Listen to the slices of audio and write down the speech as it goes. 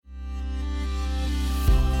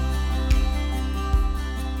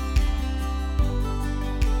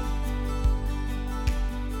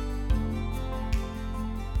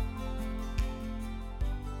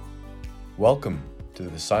Welcome to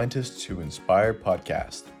the Scientists Who Inspire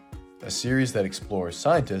podcast, a series that explores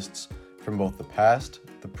scientists from both the past,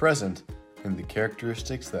 the present, and the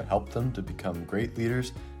characteristics that help them to become great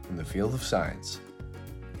leaders in the field of science.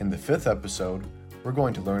 In the 5th episode, we're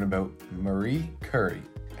going to learn about Marie Curie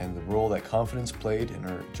and the role that confidence played in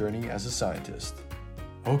her journey as a scientist.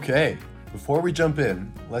 Okay, before we jump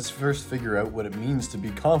in, let's first figure out what it means to be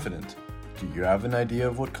confident. Do you have an idea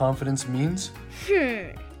of what confidence means?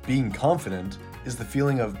 Being confident is the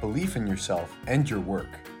feeling of belief in yourself and your work.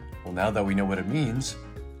 Well, now that we know what it means,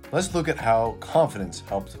 let's look at how confidence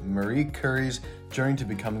helped Marie Curie's journey to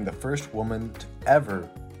becoming the first woman to ever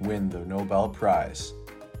win the Nobel Prize.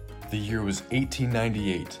 The year was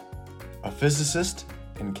 1898. A physicist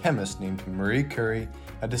and chemist named Marie Curie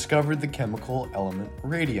had discovered the chemical element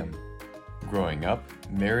radium. Growing up,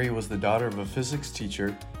 Mary was the daughter of a physics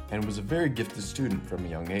teacher and was a very gifted student from a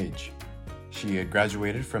young age. She had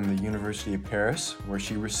graduated from the University of Paris, where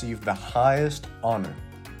she received the highest honor.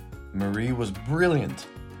 Marie was brilliant,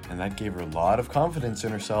 and that gave her a lot of confidence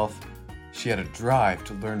in herself. She had a drive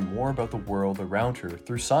to learn more about the world around her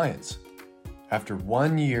through science. After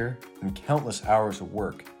 1 year and countless hours of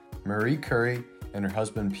work, Marie Curie and her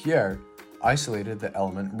husband Pierre isolated the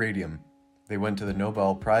element radium. They went to the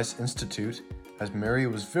Nobel Prize Institute, as Marie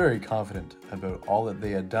was very confident about all that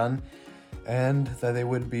they had done and that they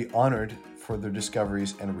would be honored for their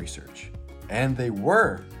discoveries and research. And they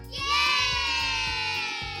were! Yay!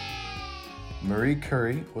 Marie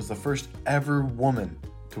Curie was the first ever woman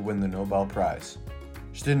to win the Nobel Prize.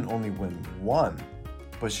 She didn't only win one,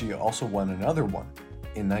 but she also won another one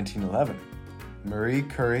in 1911. Marie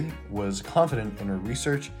Curie was confident in her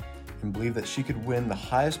research and believed that she could win the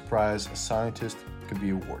highest prize a scientist could be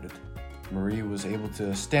awarded. Marie was able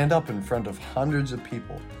to stand up in front of hundreds of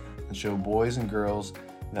people and show boys and girls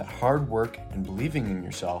that hard work and believing in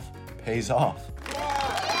yourself pays off.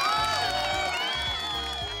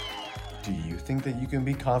 Do you think that you can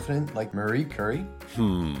be confident like Marie Curie?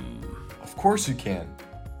 Of course you can.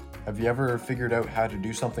 Have you ever figured out how to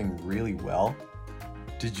do something really well?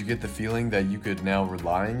 Did you get the feeling that you could now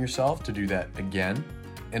rely on yourself to do that again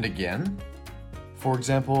and again? For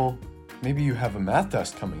example, maybe you have a math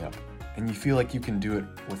test coming up and you feel like you can do it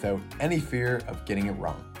without any fear of getting it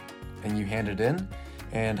wrong. And you hand it in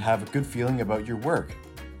and have a good feeling about your work.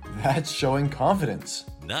 That's showing confidence.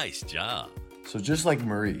 Nice job. So just like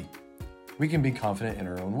Marie, we can be confident in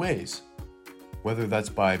our own ways. Whether that's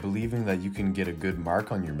by believing that you can get a good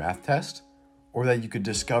mark on your math test, or that you could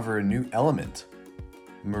discover a new element.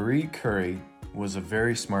 Marie Curie was a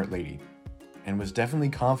very smart lady, and was definitely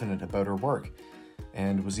confident about her work,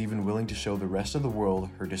 and was even willing to show the rest of the world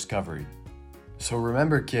her discovery. So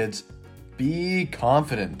remember, kids, be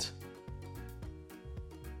confident.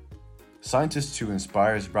 Scientists Who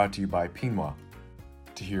Inspire is brought to you by Pinwa.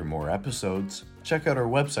 To hear more episodes, check out our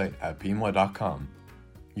website at pinwa.com.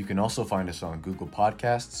 You can also find us on Google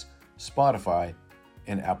Podcasts, Spotify,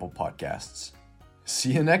 and Apple Podcasts.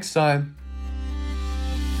 See you next time!